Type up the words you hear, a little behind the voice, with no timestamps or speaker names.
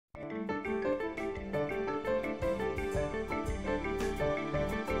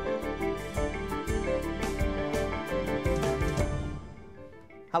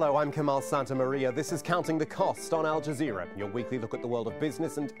Hello, I'm Kamal Santamaria. This is Counting the Cost on Al Jazeera, your weekly look at the world of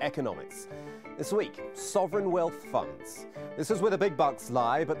business and economics. This week, sovereign wealth funds. This is where the big bucks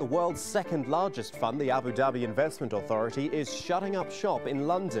lie, but the world's second largest fund, the Abu Dhabi Investment Authority, is shutting up shop in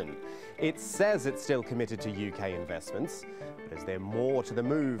London. It says it's still committed to UK investments, but is there more to the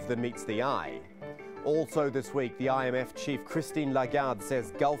move than meets the eye? Also this week, the IMF chief Christine Lagarde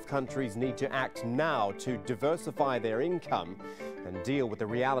says Gulf countries need to act now to diversify their income and deal with the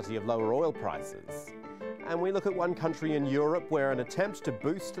reality of lower oil prices. And we look at one country in Europe where an attempt to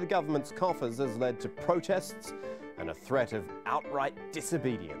boost the government's coffers has led to protests and a threat of outright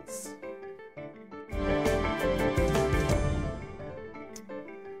disobedience.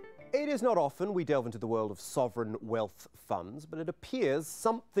 It is not often we delve into the world of sovereign wealth funds, but it appears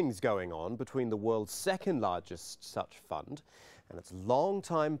something's going on between the world's second largest such fund and its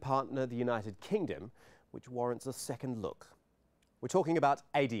longtime partner, the United Kingdom, which warrants a second look. We're talking about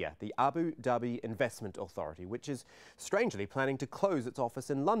ADIA, the Abu Dhabi Investment Authority, which is strangely planning to close its office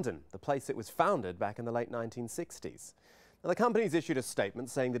in London, the place it was founded back in the late 1960s. Now, the company's issued a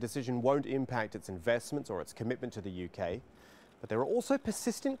statement saying the decision won't impact its investments or its commitment to the UK. But there are also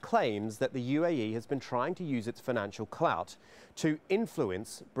persistent claims that the UAE has been trying to use its financial clout to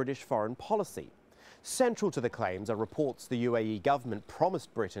influence British foreign policy. Central to the claims are reports the UAE government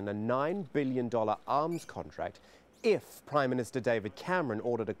promised Britain a $9 billion arms contract if Prime Minister David Cameron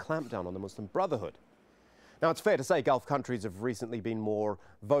ordered a clampdown on the Muslim Brotherhood. Now, it's fair to say Gulf countries have recently been more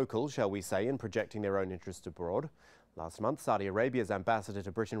vocal, shall we say, in projecting their own interests abroad. Last month, Saudi Arabia's ambassador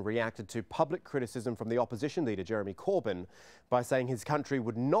to Britain reacted to public criticism from the opposition leader Jeremy Corbyn by saying his country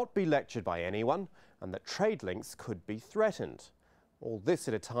would not be lectured by anyone and that trade links could be threatened. All this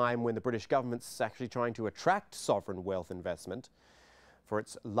at a time when the British government's actually trying to attract sovereign wealth investment for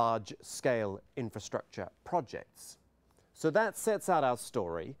its large-scale infrastructure projects. So that sets out our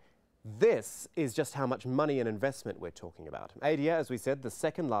story. This is just how much money and investment we're talking about. ADIA, as we said, the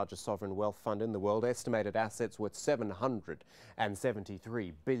second largest sovereign wealth fund in the world, estimated assets worth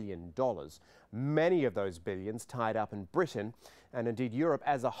 $773 billion. Many of those billions tied up in Britain, and indeed Europe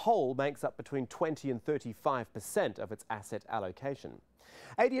as a whole makes up between 20 and 35% of its asset allocation.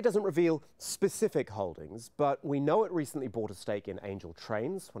 ADIA doesn't reveal specific holdings, but we know it recently bought a stake in Angel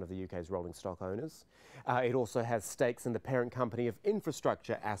Trains, one of the UK's rolling stock owners. It also has stakes in the parent company of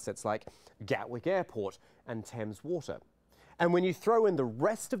infrastructure assets like Gatwick Airport and Thames Water. And when you throw in the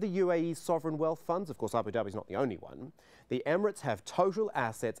rest of the UAE's sovereign wealth funds, of course Abu Dhabi is not the only one, the Emirates have total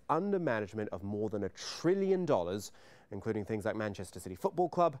assets under management of more than $1 trillion, including things like Manchester City Football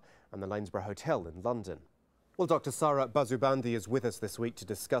Club and the Lanesborough Hotel in London. Well, Dr. Sara Bazubandi is with us this week to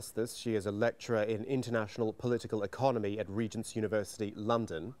discuss this. She is a lecturer in international political economy at Regent's University,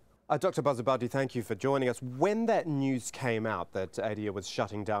 London. Dr. Bazubandi, thank you for joining us. When that news came out that ADIA was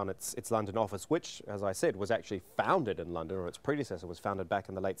shutting down its London office, which, as I said, was actually founded in London, or its predecessor was founded back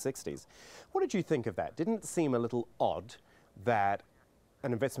in the late 60s, what did you think of that? Didn't it seem a little odd that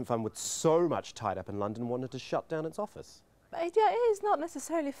an investment fund with so much tied up in London wanted to shut down its office? ADIA is not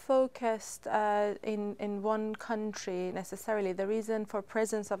necessarily focused in one country necessarily. The reason for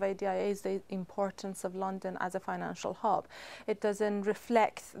presence of ADIA is the importance of London as a financial hub. It doesn't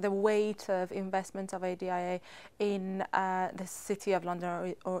reflect the weight of investment of ADIA in the city of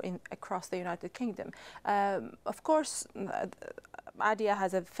London or across the United Kingdom. Of course, ADIA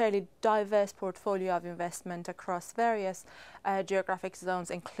has a fairly diverse portfolio of investment across various geographic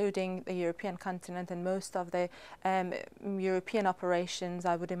zones, including the European continent, and most of the European operations,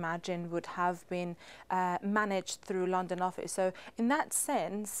 I would imagine, would have been managed through London office. So in that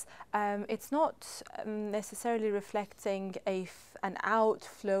sense, it's not necessarily reflecting an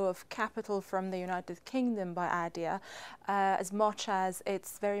outflow of capital from the United Kingdom by ADIA, as much as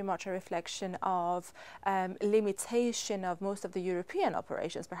it's very much a reflection of limitation of most of the European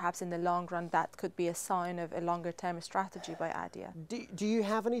operations. Perhaps in the long run, that could be a sign of a longer-term strategy by ADIA. Do you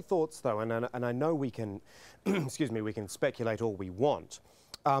have any thoughts, though, and I know we can, excuse me, we can speculate all we want,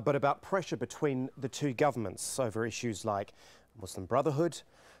 but about pressure between the two governments over issues like Muslim Brotherhood,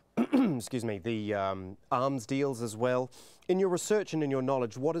 excuse me, the arms deals as well. In your research and in your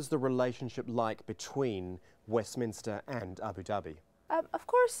knowledge, what is the relationship like between Westminster and Abu Dhabi? Of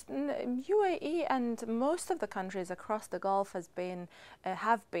course, UAE and most of the countries across the Gulf have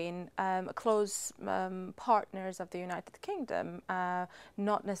been close partners of the United Kingdom,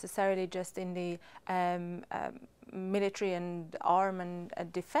 not necessarily just in the military and arm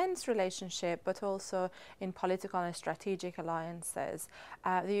and defence relationship, but also in political and strategic alliances.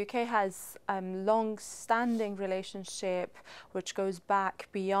 The UK has a long-standing relationship which goes back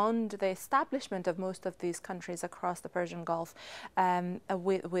beyond the establishment of most of these countries across the Persian Gulf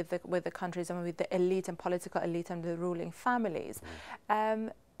with the countries and with the elite and political elite and the ruling families.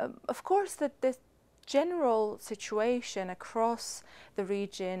 Of course, this general situation across the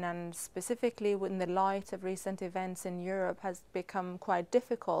region, and specifically in the light of recent events in Europe, has become quite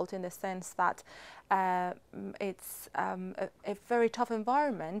difficult in the sense that it's a very tough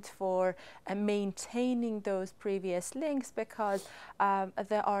environment for maintaining those previous links, because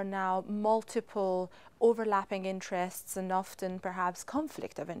there are now multiple overlapping interests and often perhaps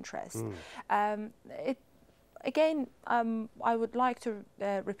conflict of interest. Again, I would like to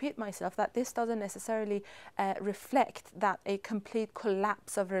repeat myself that this doesn't necessarily reflect that a complete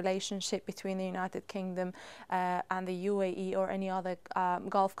collapse of relationship between the United Kingdom and the UAE or any other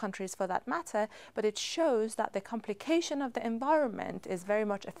Gulf countries for that matter, but it shows that the complication of the environment is very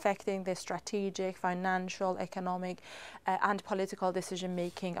much affecting the strategic, financial, economic and political decision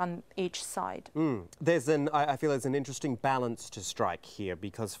making on each side. I feel there's an interesting balance to strike here,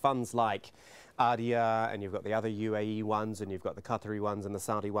 because funds like ADIA, and you've got the other UAE ones, and you've got the Qatari ones and the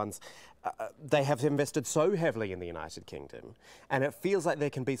Saudi ones, they have invested so heavily in the United Kingdom, and it feels like there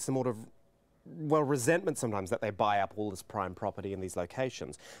can be some sort of, well, resentment sometimes that they buy up all this prime property in these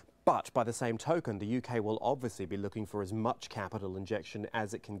locations. But by the same token, the UK will obviously be looking for as much capital injection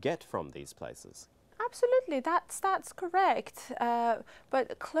as it can get from these places. Absolutely, that's correct.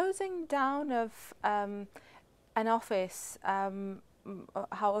 But closing down of an office,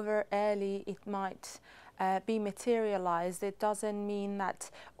 however early it might be materialized, it doesn't mean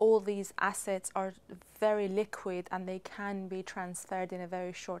that all these assets are very liquid and they can be transferred in a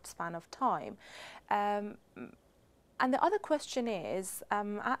very short span of time. And the other question is,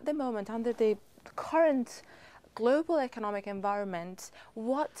 at the moment, under the current global economic environment,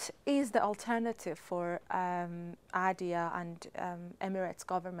 what is the alternative for ADIA and Emirates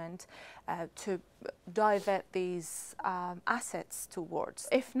government to divert these assets towards?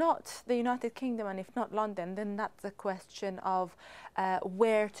 If not the United Kingdom and if not London, then that's a question of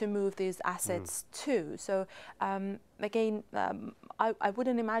where to move these assets to. So again, I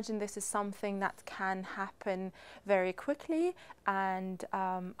wouldn't imagine this is something that can happen very quickly, and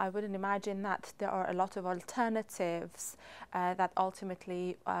I wouldn't imagine that there are a lot of alternatives that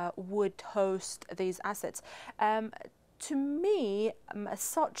ultimately would host these assets. To me,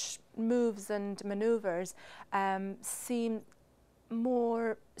 such moves and maneuvers seem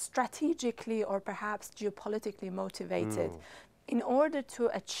more strategically or perhaps geopolitically motivated in order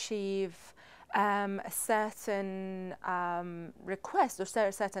to achieve a certain request or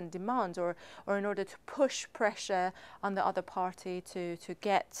certain demands, or in order to push pressure on the other party to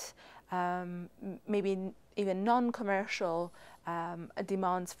get maybe even non-commercial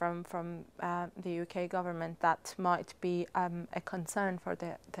demands from the UK government that might be a concern for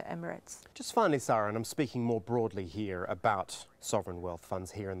the Emirates. Just finally, Sarah, and I'm speaking more broadly here about sovereign wealth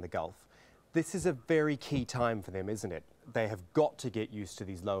funds here in the Gulf, this is a very key time for them, isn't it? They have got to get used to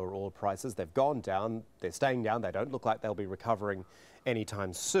these lower oil prices. They've gone down, they're staying down, they don't look like they'll be recovering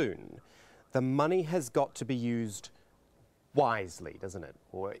anytime soon. The money has got to be used wisely, doesn't it?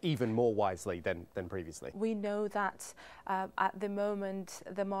 Or even more wisely than previously. We know that at the moment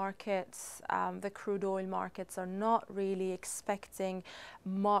the markets, the crude oil markets, are not really expecting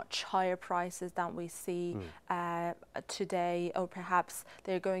much higher prices than we see today, or perhaps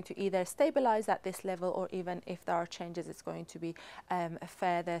they're going to either stabilize at this level, or even if there are changes, it's going to be a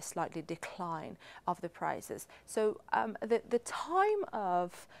further slightly decline of the prices. So the time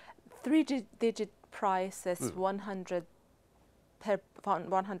of three-digit prices, $100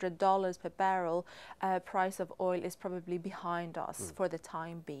 per barrel price of oil, is probably behind us for the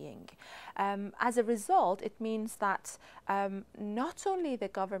time being. As a result, it means that not only the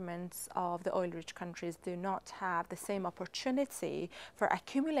governments of the oil-rich countries do not have the same opportunity for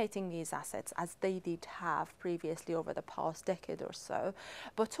accumulating these assets as they did have previously over the past decade or so,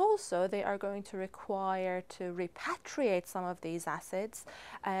 but also they are going to require to repatriate some of these assets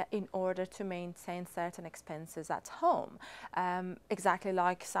in order to maintain certain expenses at home. exactly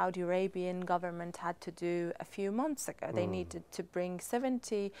like Saudi Arabian government had to do a few months ago. They needed to bring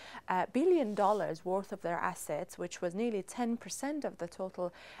 $70 billion worth of their assets, which was nearly 10% of the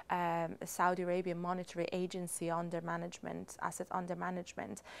total Saudi Arabian monetary agency under management, assets under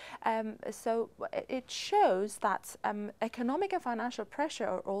management. So it shows that economic and financial pressure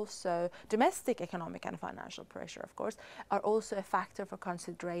are also, domestic economic and financial pressure, of course, are also a factor for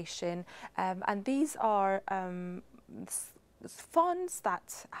consideration. And these are funds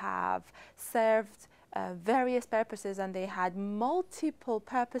that have served various purposes, and they had multiple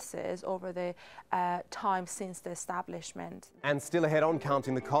purposes over the time since the establishment. And still ahead on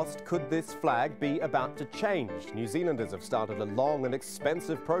Counting the Cost, could this flag be about to change? New Zealanders have started a long and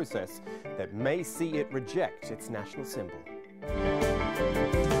expensive process that may see it reject its national symbol.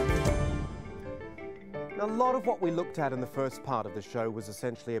 A lot of what we looked at in the first part of the show was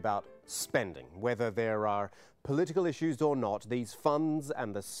essentially about spending. Whether there are political issues or not, these funds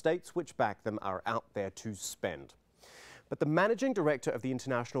and the states which back them are out there to spend. But the managing director of the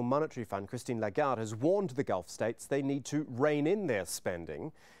International Monetary Fund, Christine Lagarde, has warned the Gulf states they need to rein in their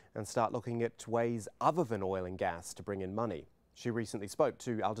spending and start looking at ways other than oil and gas to bring in money. She recently spoke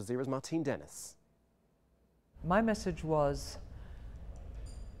to Al Jazeera's Martine Dennis. My message was,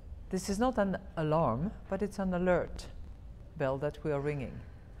 this is not an alarm, but it's an alert bell that we are ringing.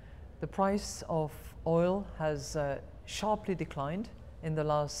 The price of oil has sharply declined in the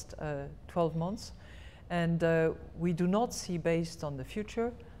last 12 months, and we do not see, based on the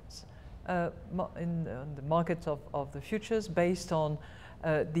future, in the markets of the futures, based on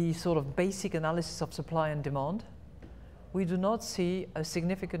the sort of basic analysis of supply and demand, we do not see a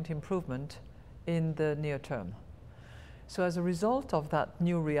significant improvement in the near term. So as a result of that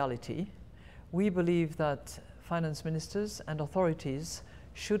new reality, we believe that finance ministers and authorities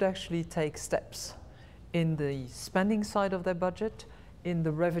should actually take steps in the spending side of their budget, in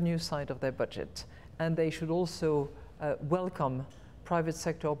the revenue side of their budget, and they should also welcome private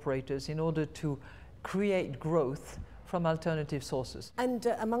sector operators in order to create growth from alternative sources. And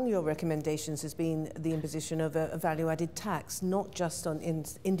among your recommendations has been the imposition of a value-added tax, not just on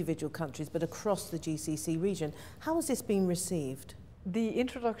individual countries, but across the GCC region. How has this been received? The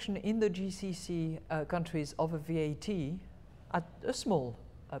introduction in the GCC countries of a VAT at a small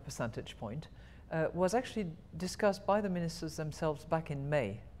percentage point was actually discussed by the ministers themselves back in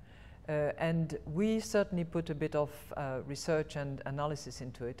May. And we certainly put a bit of research and analysis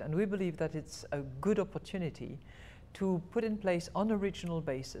into it, and we believe that it's a good opportunity to put in place on a regional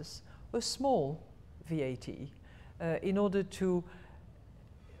basis a small VAT in order to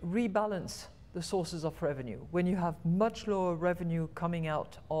rebalance the sources of revenue. When you have much lower revenue coming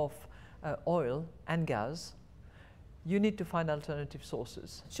out of oil and gas, you need to find alternative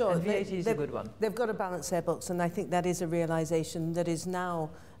sources. Sure, and VAT is a good one. They've got to balance their books, and I think that is a realisation that is now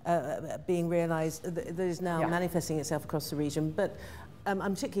being realised, that is now manifesting itself across the region. But I'm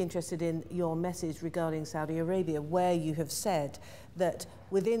particularly interested in your message regarding Saudi Arabia, where you have said that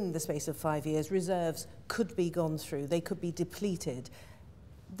within the space of 5 years, reserves could be gone through, they could be depleted.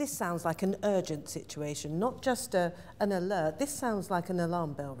 This sounds like an urgent situation, not just an alert. This sounds like an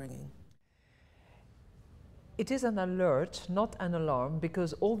alarm bell ringing. It is an alert, not an alarm,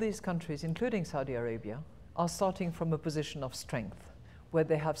 because all these countries, including Saudi Arabia, are starting from a position of strength, where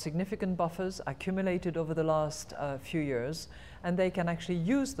they have significant buffers accumulated over the last few years, and they can actually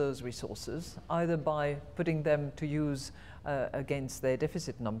use those resources either by putting them to use against their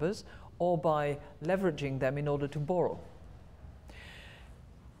deficit numbers or by leveraging them in order to borrow.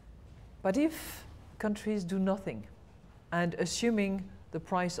 But if countries do nothing, and assuming the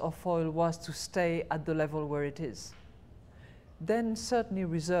price of oil was to stay at the level where it is, then certainly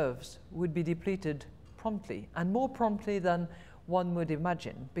reserves would be depleted promptly, and more promptly than one would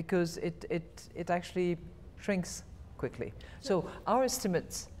imagine, because it actually shrinks quickly. So our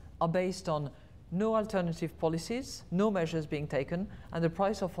estimates are based on no alternative policies, no measures being taken, and the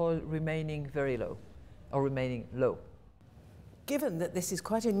price of oil remaining very low, or remaining low. Given that this is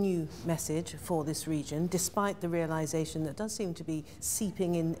quite a new message for this region, despite the realisation that does seem to be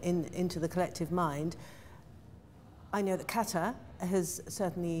seeping into the collective mind, I know that Qatar has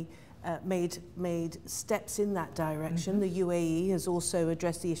certainly made steps in that direction. The UAE has also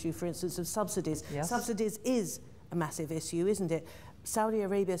addressed the issue, for instance, of subsidies. Yes. Subsidies is a massive issue, isn't it? Saudi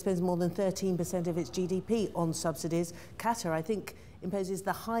Arabia spends more than 13% of its GDP on subsidies. Qatar, I think, imposes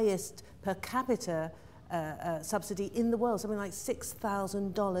the highest per capita subsidy in the world, something like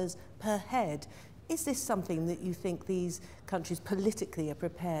 $6,000 per head. Is this something that you think these countries politically are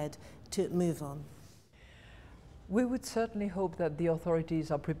prepared to move on? We would certainly hope that the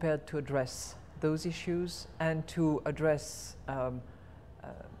authorities are prepared to address those issues and to address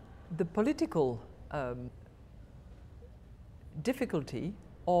the political difficulty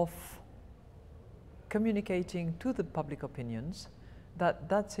of communicating to the public opinions that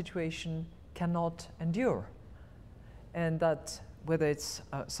that situation cannot endure, and that whether it's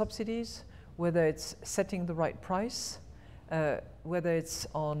subsidies, whether it's setting the right price, whether it's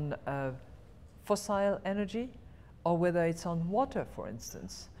on fossil energy, or whether it's on water, for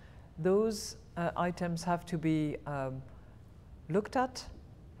instance, those items have to be looked at,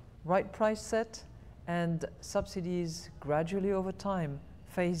 right price set, and subsidies gradually over time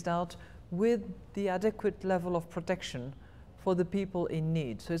phased out with the adequate level of protection for the people in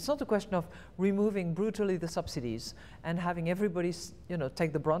need. So it's not a question of removing brutally the subsidies and having everybody,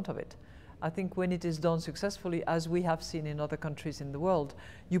 take the brunt of it. I think when it is done successfully, as we have seen in other countries in the world,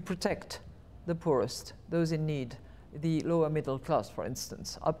 you protect the poorest, those in need, the lower middle class, for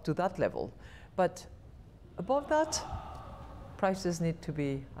instance, up to that level. But above that, prices need to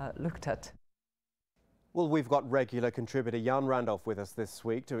be looked at. Well, we've got regular contributor Jan Randolph with us this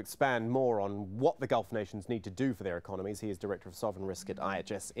week to expand more on what the Gulf nations need to do for their economies. He is Director of Sovereign Risk at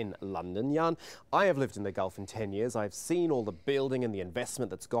IHS in London. Jan, I have lived in the Gulf in 10 years. I've seen all the building and the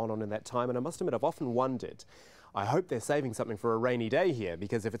investment that's gone on in that time, and I must admit I've often wondered, I hope they're saving something for a rainy day here,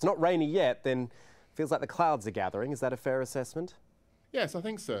 because if it's not rainy yet, then it feels like the clouds are gathering. Is that a fair assessment? Yes, I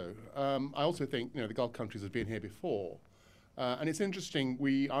think so. I also think the Gulf countries have been here before. And it's interesting,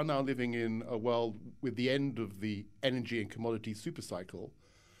 we are now living in a world with the end of the energy and commodity supercycle,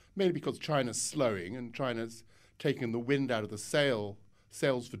 mainly because China's slowing and China's taken the wind out of the sails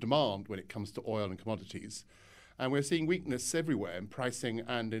for demand when it comes to oil and commodities. And we're seeing weakness everywhere in pricing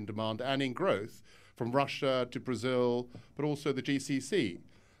and in demand and in growth, from Russia to Brazil, but also the GCC.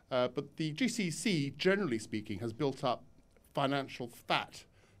 But the GCC, generally speaking, has built up financial fat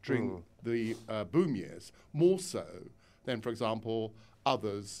during the boom years, more so than, for example,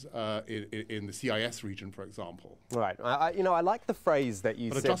 others in the CIS region, for example. Right. I like the phrase that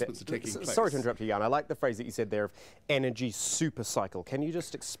you said. Adjustments are taking place. Sorry to interrupt you, Jan. I like the phrase that you said there of energy supercycle. Can you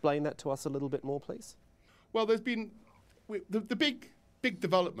just explain that to us a little bit more, please? Well, there's been the big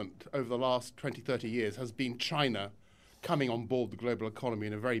development over the last 20, 30 years has been China coming on board the global economy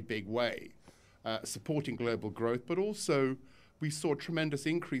in a very big way, supporting global growth, but also we saw a tremendous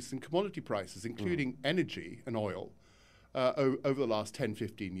increase in commodity prices, including energy and oil, over the last 10,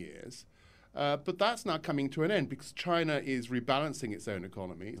 15 years. But that's now coming to an end because China is rebalancing its own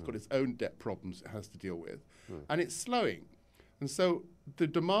economy. It's got its own debt problems it has to deal with, and it's slowing. And so the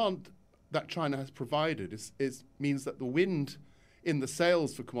demand that China has provided means that the wind in the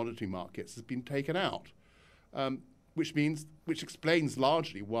sails for commodity markets has been taken out, which explains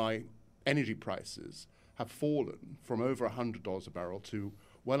largely why energy prices have fallen from over $100 a barrel to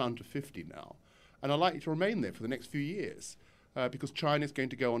well under 50 now, and are likely to remain there for the next few years because China is going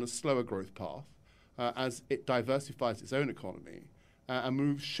to go on a slower growth path as it diversifies its own economy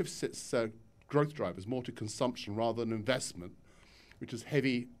and shifts its growth drivers more to consumption rather than investment, which is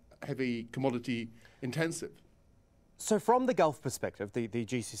heavy commodity intensive. So from the Gulf perspective, the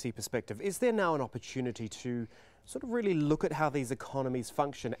GCC perspective, is there now an opportunity to sort of really look at how these economies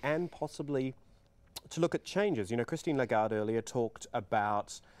function and possibly to look at changes? Christine Lagarde earlier talked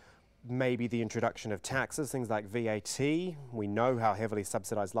about maybe the introduction of taxes, things like VAT. We know how heavily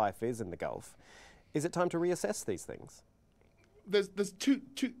subsidized life is in the Gulf. Is it time to reassess these things? There's two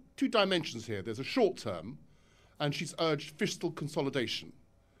dimensions here. There's a short term, and she's urged fiscal consolidation.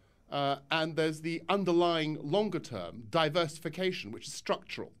 And there's the underlying longer term diversification, which is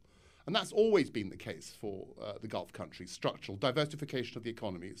structural. And that's always been the case for the Gulf countries, structural diversification of the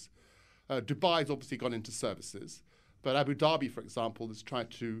economies. Dubai's obviously gone into services, but Abu Dhabi, for example, has tried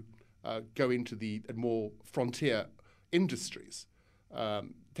to go into the more frontier industries,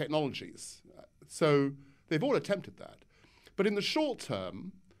 technologies. So they've all attempted that. But in the short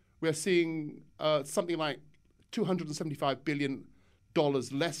term, we're seeing something like $275 billion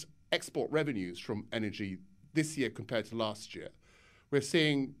less export revenues from energy this year compared to last year. We're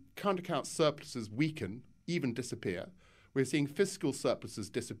seeing current-account surpluses weaken, even disappear. We're seeing fiscal surpluses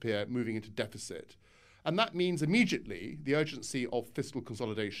disappear, moving into deficit. And that means immediately the urgency of fiscal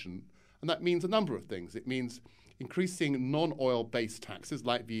consolidation. And that means a number of things. It means increasing non-oil-based taxes,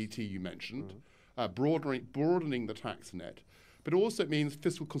 like VAT you mentioned, broadening the tax net. But also it means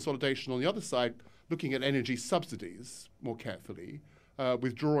fiscal consolidation on the other side, looking at energy subsidies more carefully,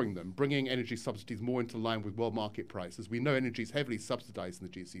 withdrawing them, bringing energy subsidies more into line with world market prices. We know energy is heavily subsidized in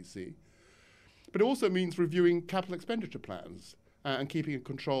the GCC. But it also means reviewing capital expenditure plans and keeping a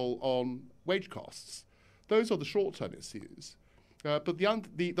control on wage costs. Those are the short-term issues. But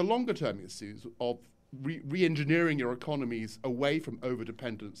the longer-term issues of re-engineering your economies away from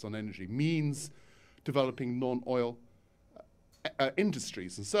over-dependence on energy means developing non-oil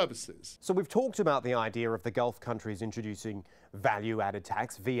industries and services. So we've talked about the idea of the Gulf countries introducing value-added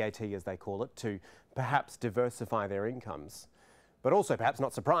tax, VAT as they call it, to perhaps diversify their incomes. But also, perhaps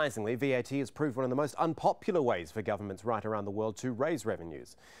not surprisingly, VAT has proved one of the most unpopular ways for governments right around the world to raise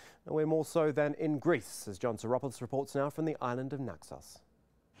revenues. And we're more so than in Greece, as John Soropoulos reports now from the island of Naxos.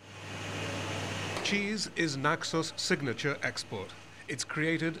 Cheese is Naxos' signature export. It's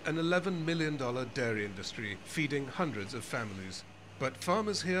created an $11 million dairy industry, feeding hundreds of families. But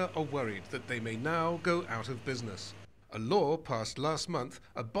farmers here are worried that they may now go out of business. A law passed last month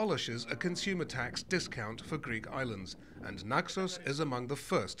abolishes a consumer tax discount for Greek islands, and Naxos is among the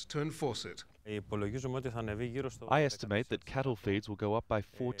first to enforce it. I estimate that cattle feeds will go up by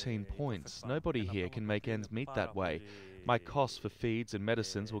 14 points. Nobody here can make ends meet that way. My costs for feeds and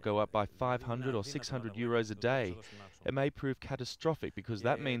medicines will go up by 500 or 600 euros a day. It may prove catastrophic because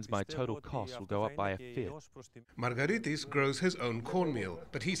that means my total costs will go up by a fifth. Margaritis grows his own cornmeal,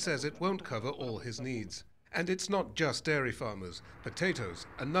 but he says it won't cover all his needs. And it's not just dairy farmers. Potatoes,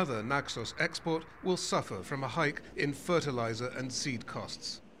 another Naxos export, will suffer from a hike in fertilizer and seed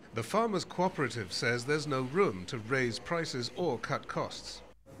costs. The Farmers' Cooperative says there's no room to raise prices or cut costs.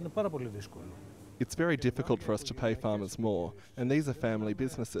 It's very difficult for us to pay farmers more, and these are family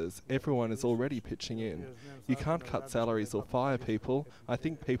businesses. Everyone is already pitching in. You can't cut salaries or fire people. I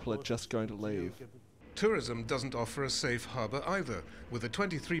think people are just going to leave. Tourism doesn't offer a safe harbour either. With a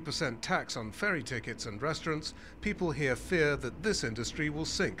 23% tax on ferry tickets and restaurants, people here fear that this industry will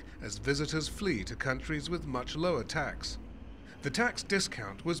sink as visitors flee to countries with much lower tax. The tax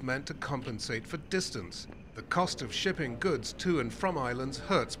discount was meant to compensate for distance. The cost of shipping goods to and from islands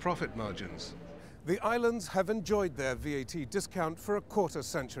hurts profit margins. The islands have enjoyed their VAT discount for a quarter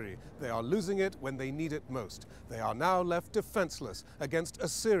century. They are losing it when they need it most. They are now left defenceless against a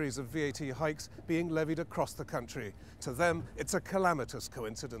series of VAT hikes being levied across the country. To them, it's a calamitous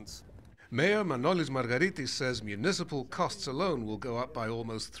coincidence. Mayor Manolis Margaritis says municipal costs alone will go up by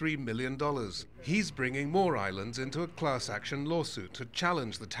almost $3 million. He's bringing more islands into a class action lawsuit to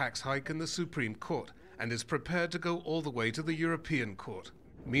challenge the tax hike in the Supreme Court and is prepared to go all the way to the European Court.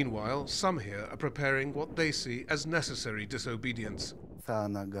 Meanwhile, some here are preparing what they see as necessary disobedience.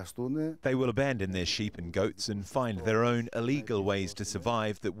 They will abandon their sheep and goats and find their own illegal ways to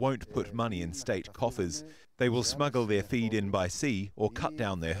survive that won't put money in state coffers. They will smuggle their feed in by sea or cut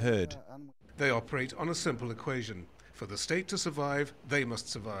down their herd. They operate on a simple equation. For the state to survive, they must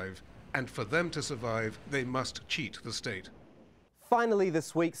survive. And for them to survive, they must cheat the state. Finally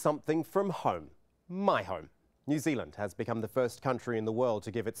this week, something from home. My home. New Zealand has become the first country in the world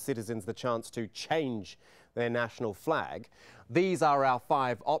to give its citizens the chance to change their national flag. These are our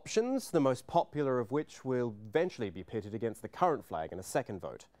 5 options, the most popular of which will eventually be pitted against the current flag in a second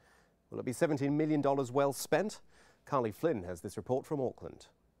vote. Will it be $17 million well spent? Carly Flynn has this report from Auckland.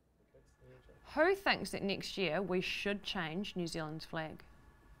 Who thinks that next year we should change New Zealand's flag?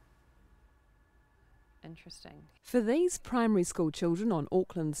 Interesting. For these primary school children on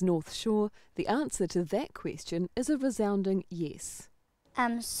Auckland's North Shore, the answer to that question is a resounding yes.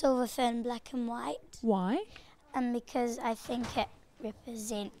 Silver fern, black and white. Why? Because I think it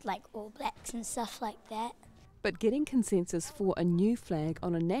represents like All Blacks and stuff like that. But getting consensus for a new flag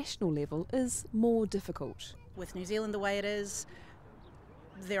on a national level is more difficult. With New Zealand the way it is,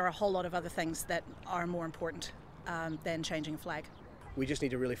 there are a whole lot of other things that are more important than changing a flag. We just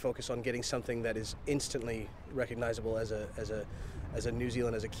need to really focus on getting something that is instantly recognisable as a New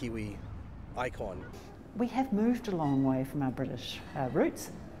Zealand, as a Kiwi icon. We have moved a long way from our British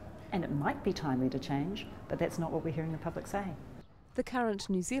roots, and it might be timely to change, but that's not what we're hearing the public say. The current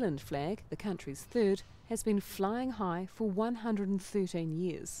New Zealand flag, the country's third, has been flying high for 113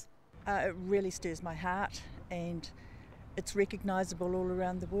 years. It really stirs my heart, and it's recognisable all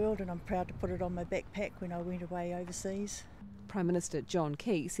around the world, and I'm proud to put it on my backpack when I went away overseas. Prime Minister John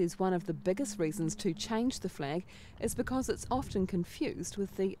Key says one of the biggest reasons to change the flag is because it's often confused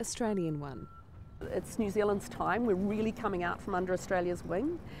with the Australian one. It's New Zealand's time. We're really coming out from under Australia's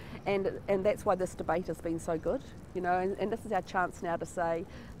wing, and that's why this debate has been so good, you know, and this is our chance now to say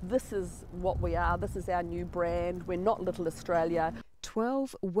this is what we are, this is our new brand, we're not Little Australia.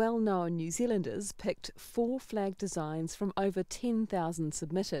 12 well-known New Zealanders picked 4 flag designs from over 10,000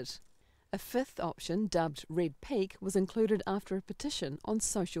 submitted. A 5th option, dubbed Red Peak, was included after a petition on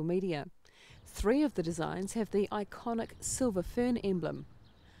social media. 3 of the designs have the iconic silver fern emblem,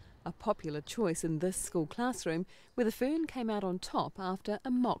 a popular choice in this school classroom where the fern came out on top after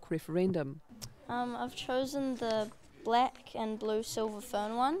a mock referendum. I've chosen the black and blue silver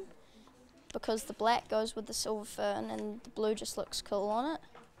fern one, because the black goes with the silver fern and the blue just looks cool on it.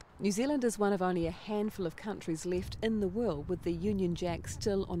 New Zealand is one of only a handful of countries left in the world with the Union Jack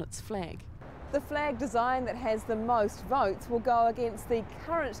still on its flag. The flag design that has the most votes will go against the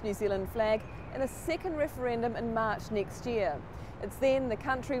current New Zealand flag in a second referendum in March next year. It's then the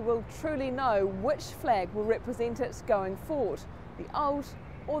country will truly know which flag will represent it going forward, the old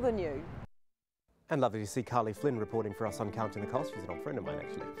or the new. And lovely to see Carly Flynn reporting for us on Counting the Cost. She's an old friend of mine,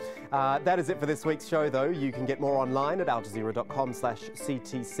 actually. That is it for this week's show, though. You can get more online at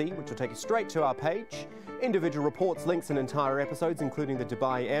aljazeera.com/CTC, which will take you straight to our page. Individual reports, links and entire episodes, including the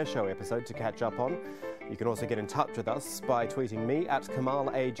Dubai Air Show episode, to catch up on. You can also get in touch with us by tweeting me at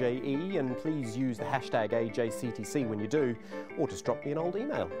KamalAJE, and please use the hashtag AJCTC when you do, or just drop me an old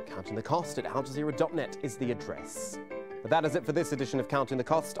email. Countingthecost@aljazeera.net is the address. But that is it for this edition of Counting the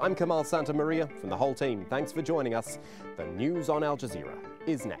Cost. I'm Kamal Santamaria from the whole team. Thanks for joining us. The news on Al Jazeera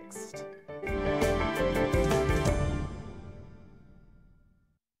is next.